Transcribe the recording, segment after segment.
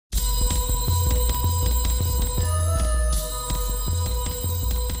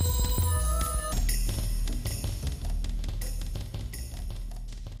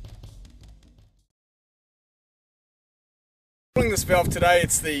building this valve today.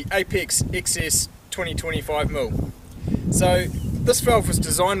 It's the Apex Xcess 2025mm. So this valve was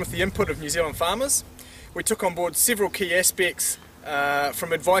designed with the input of New Zealand farmers. We took on board several key aspects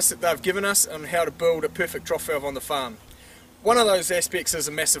from advice that they've given us on how to build a perfect trough valve on the farm. One of those aspects is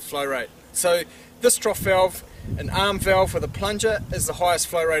a massive flow rate. So this trough valve, an arm valve with a plunger, is the highest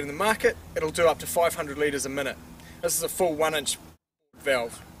flow rate in the market. It'll do up to 500 litres a minute. This is a full 1-inch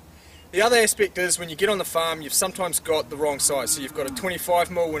valve. The other aspect is when you get on the farm, you've sometimes got the wrong size. So you've got a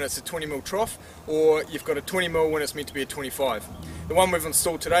 25mm when it's a 20mm trough, or you've got a 20mm when it's meant to be a 25. The one we've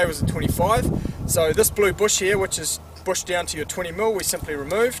installed today was a 25. So this blue bush here, which is bushed down to your 20mm, we simply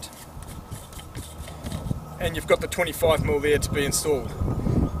removed. And you've got the 25mm there to be installed.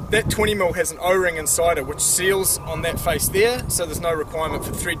 That 20mm has an O-ring inside it which seals on that face there, so there's no requirement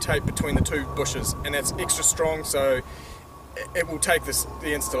for thread tape between the two bushes, and that's extra strong, so it will take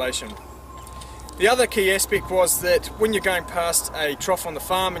the installation. The other key aspect was that when you're going past a trough on the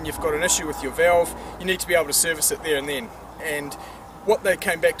farm and you've got an issue with your valve, you need to be able to service it there and then. And what they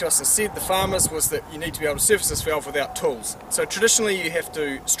came back to us and said, the farmers, was that you need to be able to service this valve without tools. So traditionally you have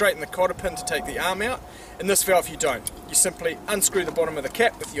to straighten the cotter pin to take the arm out. In this valve you don't. You simply unscrew the bottom of the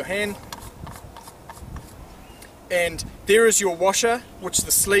cap with your hand, and there is your washer, which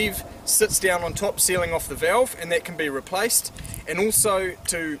the sleeve sits down on top, sealing off the valve, and that can be replaced. And also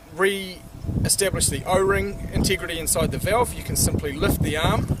to re-establish the O-ring integrity inside the valve, you can simply lift the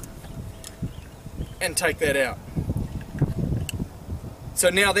arm and take that out. So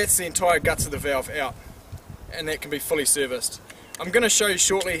now that's the entire guts of the valve out, and that can be fully serviced. I'm going to show you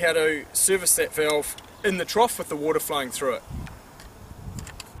shortly how to service that valve in the trough with the water flowing through it.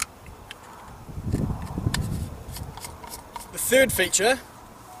 The third feature,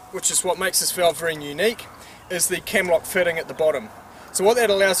 which is what makes this valve very unique, is the cam lock fitting at the bottom. So what that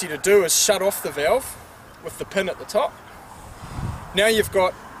allows you to do is shut off the valve with the pin at the top. Now you've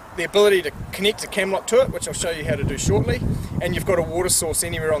got the ability to connect a cam lock to it, which I'll show you how to do shortly, and you've got a water source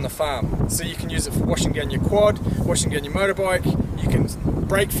anywhere on the farm. So you can use it for washing down your quad, washing down your motorbike, you can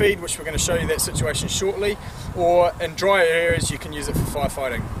brake feed, which we're going to show you that situation shortly, or in drier areas you can use it for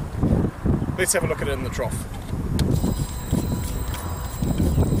firefighting. Let's have a look at it in the trough.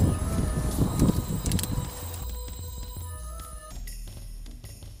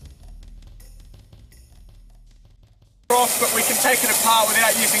 But we can take it apart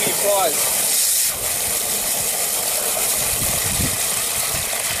without using any pliers.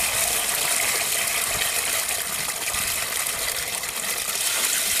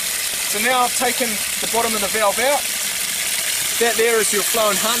 So now I've taken the bottom of the valve out. That there is your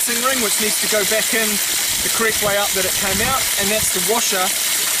flow enhancing ring, which needs to go back in the correct way up that it came out, and that's the washer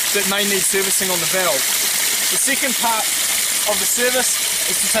that may need servicing on the valve. The second part of the service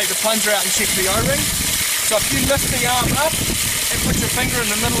is to take the plunger out and check the O-ring. So if you lift the arm up and put your finger in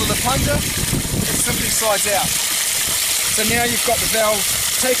the middle of the plunger, it simply slides out. So now you've got the valve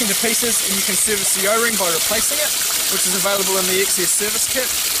taken to pieces, and you can service the O-ring by replacing it, which is available in the Xcess service kit.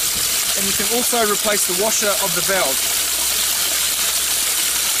 And you can also replace the washer of the valve.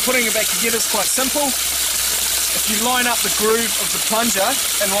 Putting it back together is quite simple. If you line up the groove of the plunger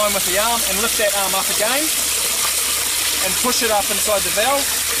in line with the arm and lift that arm up again and push it up inside the valve,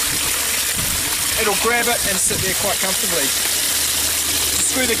 it'll grab it and sit there quite comfortably. To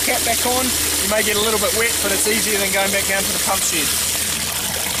screw the cap back on, you may get a little bit wet, but it's easier than going back down to the pump shed.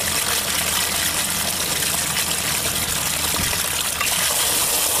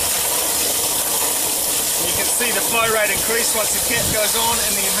 You can see the flow rate increase once the cap goes on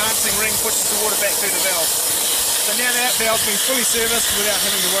and the enhancing ring pushes the water back through the valve. So now that valve's been fully serviced without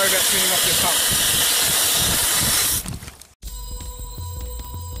having to worry about turning off your pump.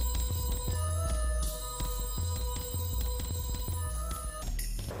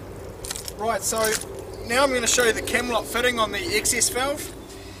 Right, so now I'm going to show you the cam lock fitting on the Xcess valve.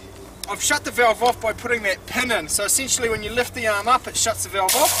 I've shut the valve off by putting that pin in, so essentially when you lift the arm up it shuts the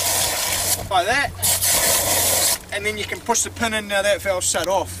valve off, like that, and then you can push the pin in. Now that valve's shut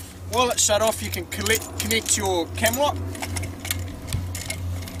off. While it's shut off you can connect your cam lock.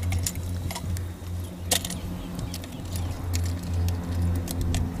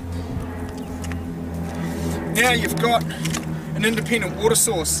 Now you've got an independent water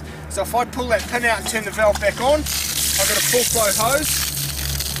source. So if I pull that pin out and turn the valve back on, I've got a full flow hose.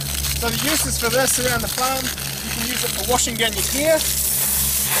 So the uses for this around the farm, you can use it for washing down your gear.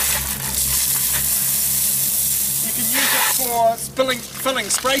 You can use it for filling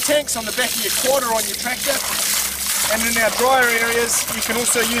spray tanks on the back of your quad or on your tractor. And in our drier areas, you can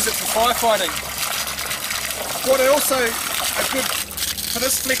also use it for firefighting. What also a good for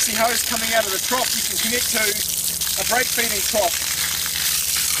this flexi hose coming out of the trough, you can connect to a brake feeding trough.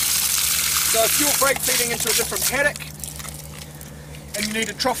 So if you're brake feeding into a different paddock and you need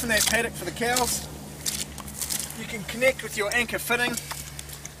a trough in that paddock for the cows, you can connect with your anchor fitting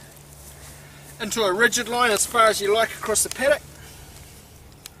into a rigid line as far as you like across the paddock.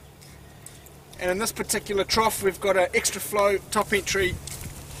 And in this particular trough we've got an extra flow top entry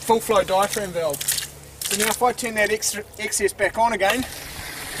full flow diaphragm valve. So now if I turn that Xcess back on again,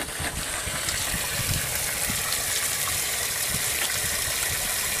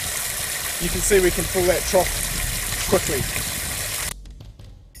 you can see we can fill that trough quickly.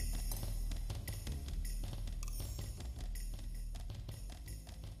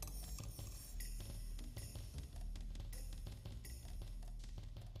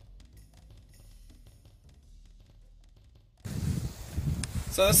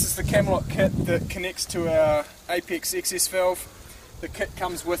 So this is the Camelot kit that connects to our Apex Xcess valve. The kit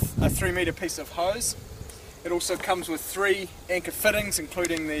comes with a 3-metre piece of hose. It also comes with 3 anchor fittings,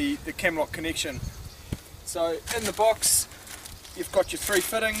 including the Camelot connection. So in the box you've got your 3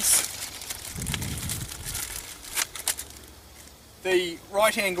 fittings. The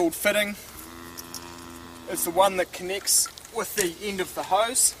right angled fitting is the one that connects with the end of the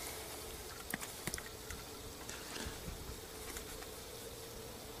hose.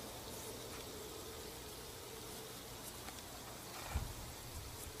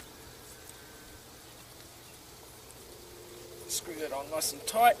 Screw that on nice and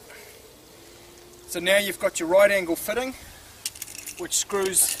tight. So now you've got your right angle fitting, which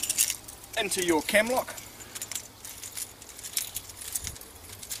screws into your cam lock.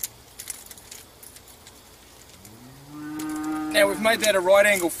 Now we've made that a right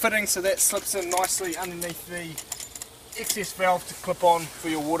angle fitting, so that slips in nicely underneath the Xcess valve to clip on for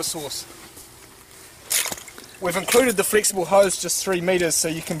your water source. We've included the flexible hose just 3 metres, so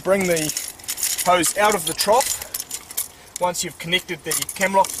you can bring the hose out of the trough once you've connected the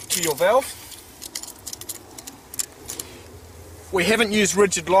cam lock to your valve. We haven't used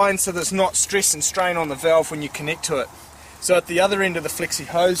rigid lines, so there's not stress and strain on the valve when you connect to it. So at the other end of the flexi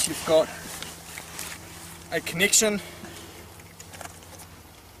hose you've got a connection,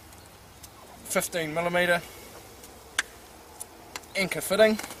 15mm anchor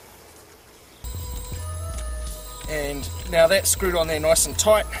fitting, and now that's screwed on there nice and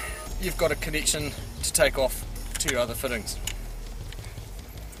tight, you've got a connection to take off to your other fittings.